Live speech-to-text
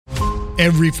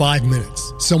Every 5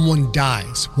 minutes, someone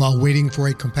dies while waiting for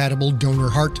a compatible donor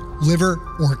heart, liver,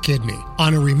 or kidney.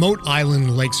 On a remote island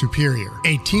in Lake Superior,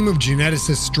 a team of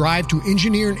geneticists strive to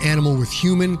engineer an animal with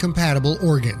human-compatible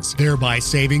organs, thereby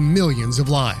saving millions of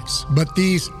lives. But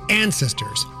these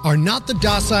ancestors are not the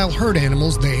docile herd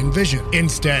animals they envision.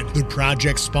 Instead, the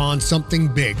project spawns something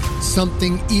big,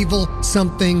 something evil,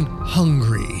 something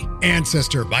hungry.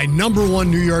 Ancestor by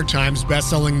 #1 New York Times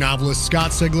bestselling novelist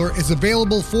Scott Sigler is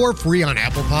available for free on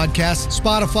Apple Podcasts,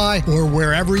 Spotify, or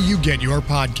wherever you get your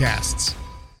podcasts.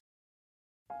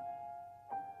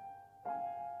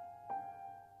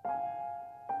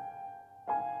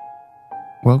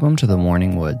 Welcome to The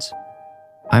Morning Woods.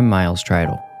 I'm Miles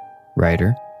Tritle,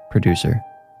 writer, producer,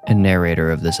 and narrator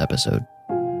of this episode.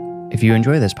 If you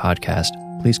enjoy this podcast,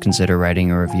 please consider writing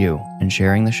a review and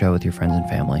sharing the show with your friends and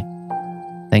family.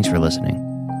 Thanks for listening.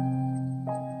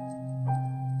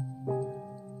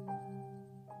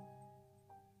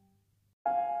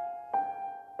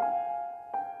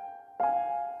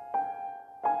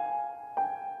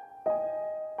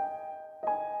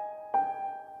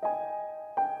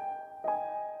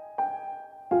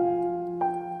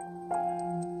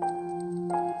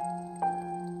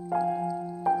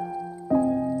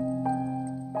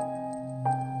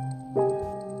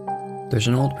 There's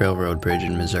an old railroad bridge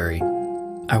in Missouri.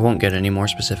 I won't get any more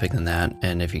specific than that,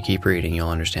 and if you keep reading, you'll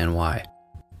understand why.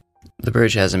 The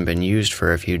bridge hasn't been used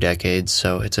for a few decades,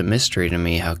 so it's a mystery to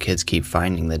me how kids keep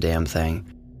finding the damn thing.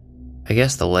 I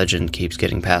guess the legend keeps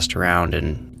getting passed around,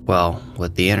 and, well,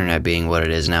 with the internet being what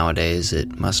it is nowadays,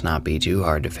 it must not be too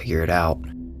hard to figure it out.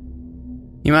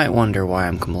 You might wonder why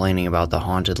I'm complaining about the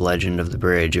haunted legend of the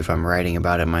bridge if I'm writing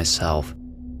about it myself.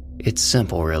 It's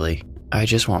simple, really. I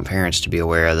just want parents to be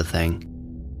aware of the thing.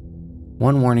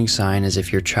 One warning sign is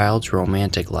if your child's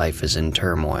romantic life is in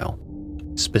turmoil,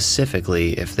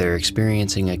 specifically if they're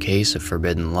experiencing a case of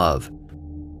forbidden love.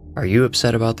 Are you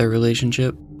upset about their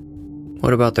relationship?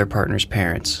 What about their partner's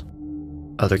parents?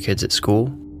 Other kids at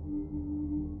school?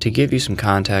 To give you some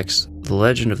context, the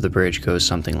legend of the bridge goes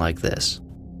something like this.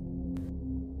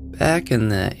 Back in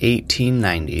the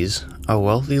 1890s, a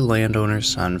wealthy landowner's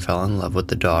son fell in love with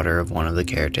the daughter of one of the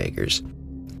caretakers.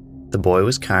 The boy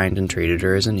was kind and treated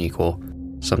her as an equal,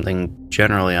 something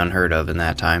generally unheard of in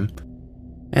that time,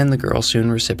 and the girl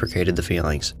soon reciprocated the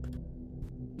feelings.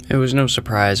 It was no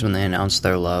surprise when they announced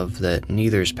their love that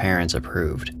neither's parents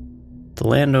approved. The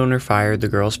landowner fired the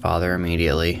girl's father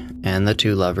immediately, and the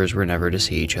two lovers were never to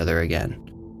see each other again.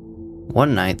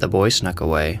 One night, the boy snuck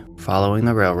away, following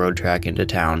the railroad track into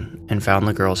town, and found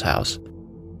the girl's house.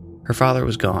 Her father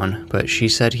was gone, but she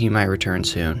said he might return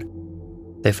soon.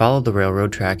 They followed the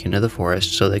railroad track into the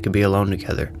forest so they could be alone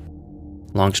together.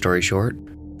 Long story short,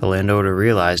 the landowner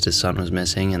realized his son was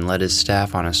missing and led his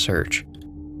staff on a search.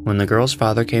 When the girl's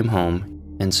father came home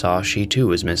and saw she too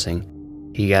was missing,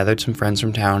 he gathered some friends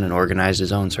from town and organized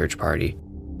his own search party.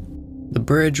 The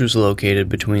bridge was located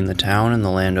between the town and the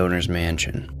landowner's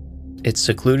mansion. Its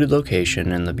secluded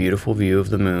location and the beautiful view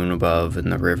of the moon above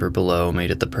and the river below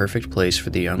made it the perfect place for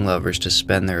the young lovers to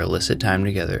spend their illicit time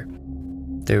together.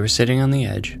 They were sitting on the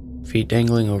edge, feet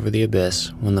dangling over the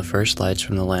abyss, when the first lights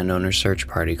from the landowner's search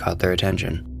party caught their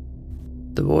attention.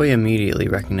 The boy immediately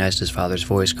recognized his father's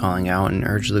voice calling out and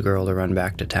urged the girl to run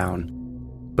back to town.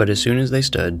 But as soon as they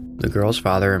stood, the girl's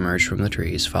father emerged from the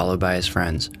trees, followed by his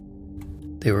friends.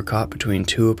 They were caught between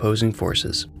two opposing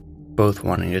forces, both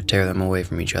wanting to tear them away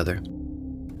from each other.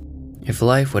 If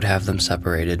life would have them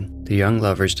separated, the young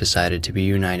lovers decided to be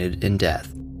united in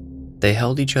death. They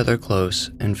held each other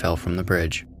close and fell from the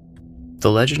bridge.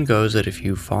 The legend goes that if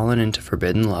you've fallen into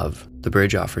forbidden love, the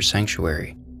bridge offers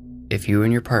sanctuary. If you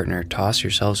and your partner toss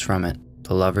yourselves from it,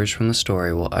 the lovers from the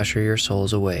story will usher your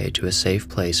souls away to a safe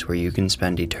place where you can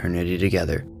spend eternity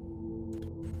together.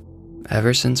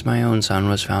 Ever since my own son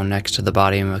was found next to the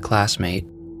body of a classmate,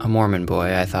 a Mormon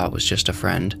boy I thought was just a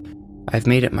friend, I've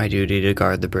made it my duty to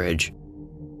guard the bridge.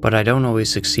 But I don't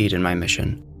always succeed in my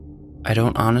mission. I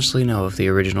don't honestly know if the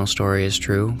original story is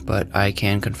true, but I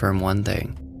can confirm one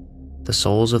thing. The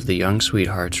souls of the young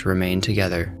sweethearts remain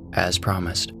together, as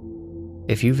promised.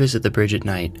 If you visit the bridge at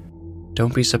night,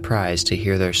 don't be surprised to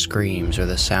hear their screams or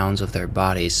the sounds of their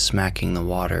bodies smacking the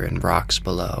water and rocks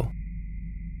below.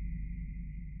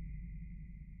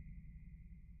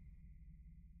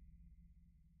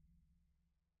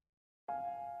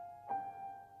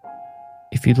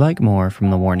 If you'd like more from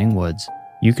The Warning Woods,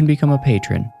 you can become a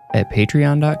patron at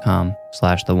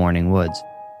patreon.com/thewarningwoods.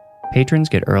 Patrons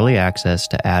get early access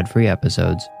to ad-free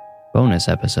episodes, bonus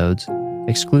episodes,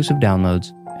 exclusive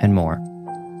downloads, and more.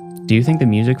 Do you think the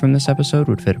music from this episode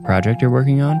would fit a project you're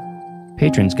working on?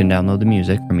 Patrons can download the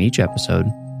music from each episode,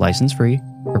 License free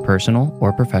for personal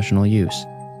or professional use.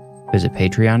 Visit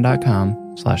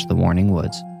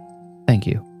patreon.com/thewarningwoods. Thank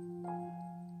you.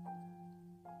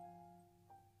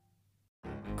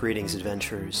 Greetings,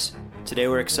 adventurers. Today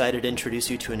we're excited to introduce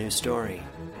you to a new story,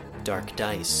 Dark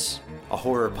Dice, a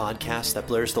horror podcast that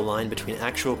blurs the line between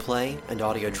actual play and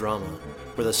audio drama,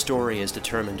 where the story is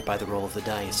determined by the roll of the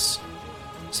dice.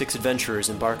 6 adventurers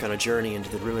embark on a journey into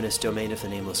the ruinous domain of the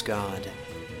Nameless God.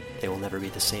 They will never be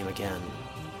the same again.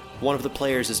 One of the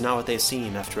players is not what they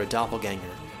seem after a doppelganger,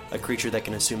 a creature that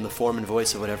can assume the form and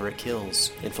voice of whatever it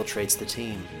kills, infiltrates the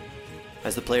team.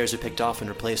 As the players are picked off and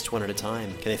replaced one at a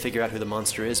time, can they figure out who the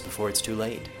monster is before it's too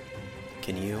late?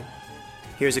 Can you?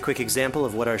 Here's a quick example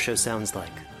of what our show sounds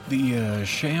like. The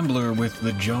shambler with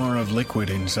the jar of liquid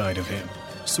inside of him.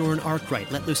 Soren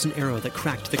Arkwright let loose an arrow that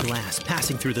cracked the glass,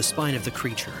 passing through the spine of the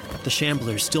creature. The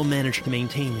shambler still managed to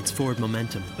maintain its forward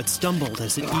momentum, but stumbled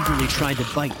as it eagerly tried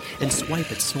to bite and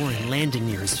swipe at Soren, landing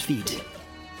near his feet.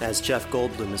 As Jeff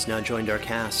Goldblum has now joined our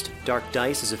cast, Dark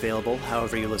Dice is available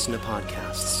however you listen to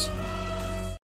podcasts.